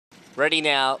Ready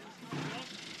now.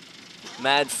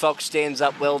 Mad Fox stands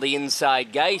up well the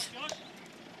inside gate.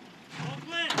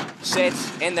 Set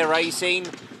and they're racing.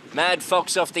 Mad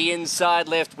Fox off the inside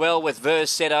left well with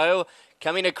Versetto.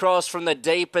 Coming across from the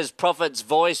deep as Prophet's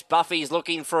Voice. Buffy's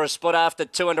looking for a spot after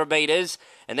 200 metres.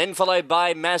 And then followed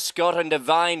by Mascot and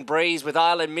Divine Breeze with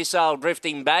Island Missile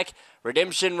drifting back.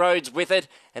 Redemption Road's with it,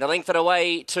 and a length it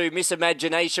away to Miss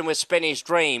Imagination with Spanish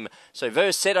Dream. So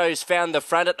Versetto's found the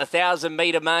front at the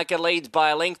 1,000-metre marker, leads by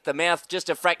a length, the mouth just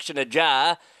a fraction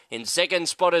ajar. In second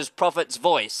spot is Prophet's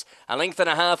Voice. A length and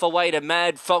a half away to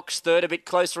Mad Fox, third, a bit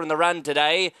closer in the run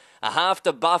today. A half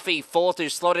to Buffy, fourth, who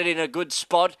slotted in a good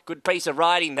spot. Good piece of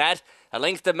riding that. A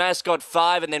length to Mascot,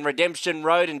 5, and then Redemption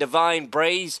Road and Divine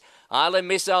Breeze. Island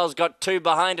Missile's got 2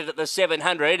 behind it at the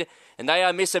 700, and they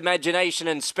are Miss Imagination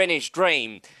and Spanish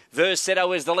Dream.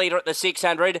 Versetto is the leader at the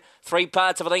 600, 3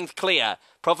 parts of a length clear.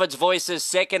 Prophet's Voice is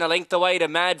second, a length away to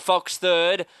Mad Fox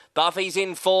third. Buffy's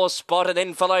in 4th spot, and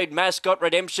then followed Mascot,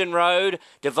 Redemption Road,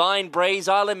 Divine Breeze.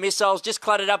 Island Missiles just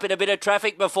cluttered up in a bit of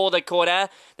traffic before the corner.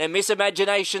 Then Miss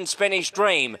Imagination, Spanish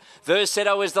Dream.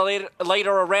 Versetto is the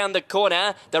leader around the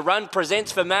corner. The run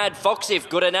presents for Mad Fox if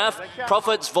good enough.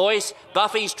 Prophet's Voice.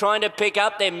 Buffy's trying to pick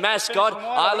up. Then Mascot.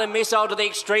 Island Missile to the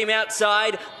extreme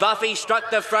outside. Buffy struck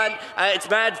the front. It's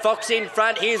Mad Fox in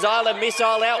front. Here's Island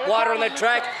Missile out wider on the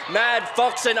track. Mad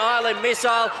Fox and Island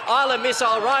Missile. Island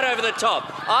Missile right over the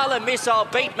top. Island Missile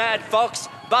beat Mad Fox.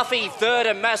 Buffy third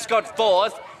and Mascot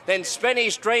fourth. Then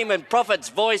Spanish Dream and Prophet's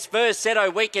Voice.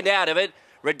 Versetto weakened out of it.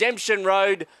 Redemption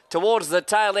Road towards the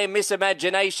tail end. Miss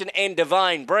Imagination and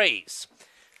Divine Breeze.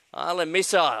 Island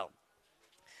Missile.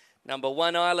 Number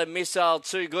 1, Island Missile,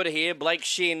 too good here. Blake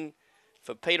Shin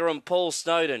for Peter and Paul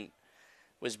Snowden.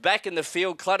 Was back in the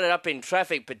field, cluttered up in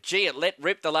traffic, but gee, it let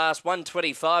rip the last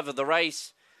 125 of the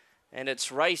race. And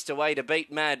it's raced away to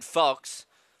beat Mad Fox.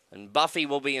 And Buffy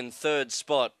will be in 3rd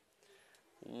spot.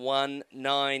 1,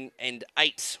 9 and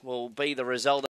 8 will be the result.